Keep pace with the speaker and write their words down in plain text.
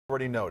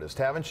Already noticed,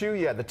 haven't you?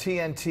 Yeah, the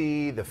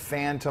TNT, the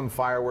Phantom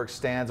fireworks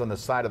stands on the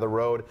side of the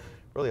road.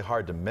 Really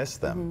hard to miss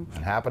them.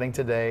 And happening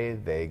today,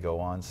 they go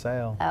on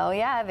sale. Oh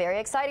yeah, very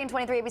exciting.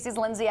 23 ABC's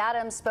Lindsay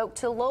Adams spoke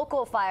to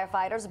local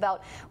firefighters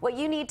about what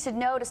you need to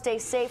know to stay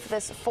safe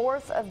this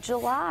 4th of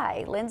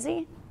July.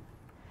 Lindsay?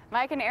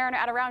 Mike and Aaron,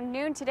 at around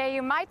noon today,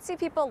 you might see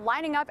people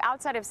lining up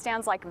outside of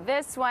stands like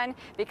this one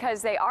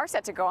because they are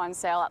set to go on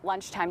sale at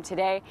lunchtime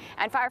today.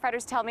 And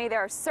firefighters tell me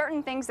there are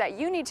certain things that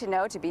you need to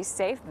know to be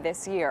safe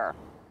this year.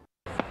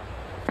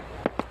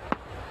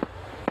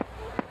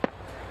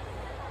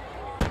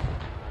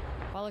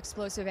 While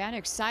explosive and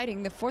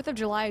exciting, the 4th of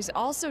July is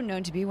also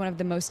known to be one of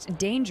the most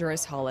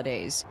dangerous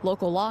holidays.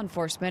 Local law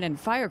enforcement and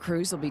fire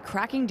crews will be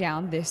cracking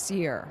down this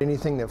year.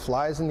 Anything that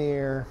flies in the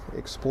air,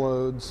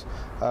 explodes,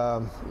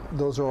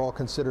 those are all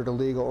considered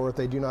illegal, or if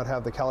they do not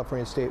have the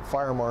California State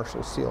Fire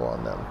Marshal seal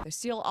on them. The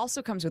seal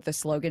also comes with the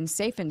slogan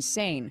 "Safe and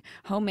Sane."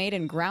 Homemade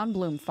and ground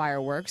bloom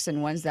fireworks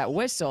and ones that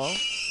whistle,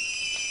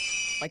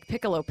 like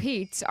Piccolo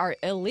Pete's, are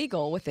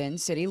illegal within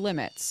city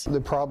limits.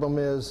 The problem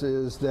is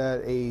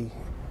that a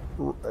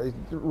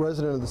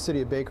resident of the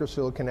city of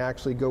Bakersfield can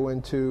actually go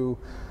into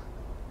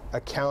a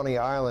county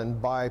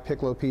island, buy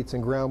Piccolo Pete's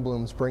and ground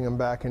blooms, bring them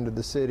back into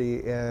the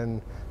city,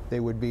 and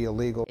they would be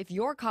illegal. If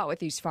you're caught with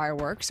these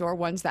fireworks or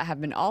ones that have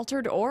been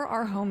altered or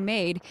are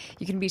homemade,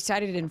 you can be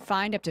cited and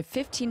fined up to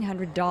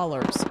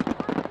 $1,500.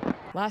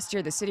 Last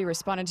year, the city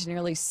responded to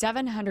nearly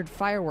 700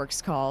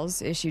 fireworks calls,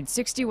 issued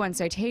 61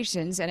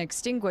 citations, and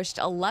extinguished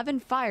 11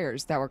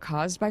 fires that were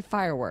caused by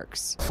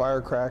fireworks.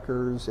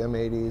 Firecrackers,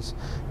 M80s,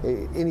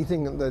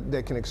 anything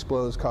that can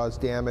explode, cause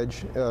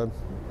damage.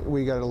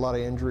 We got a lot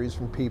of injuries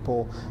from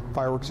people.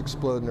 Fireworks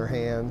explode in their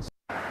hands.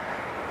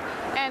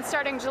 And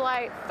starting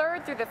July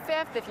 3rd through the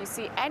 5th, if you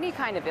see any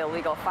kind of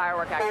illegal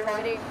firework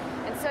activity,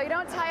 and so you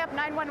don't tie up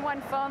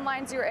 911 phone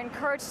lines, you're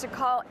encouraged to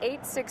call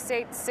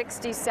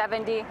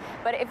 868-6070.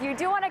 But if you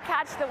do want to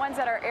catch the ones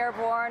that are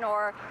airborne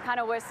or kind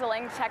of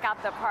whistling, check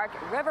out the Park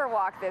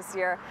Riverwalk this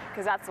year,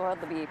 because that's where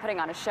they'll be putting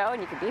on a show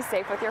and you can be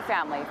safe with your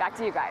family. Back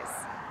to you guys.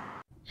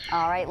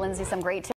 All right, Lindsay, some great tips.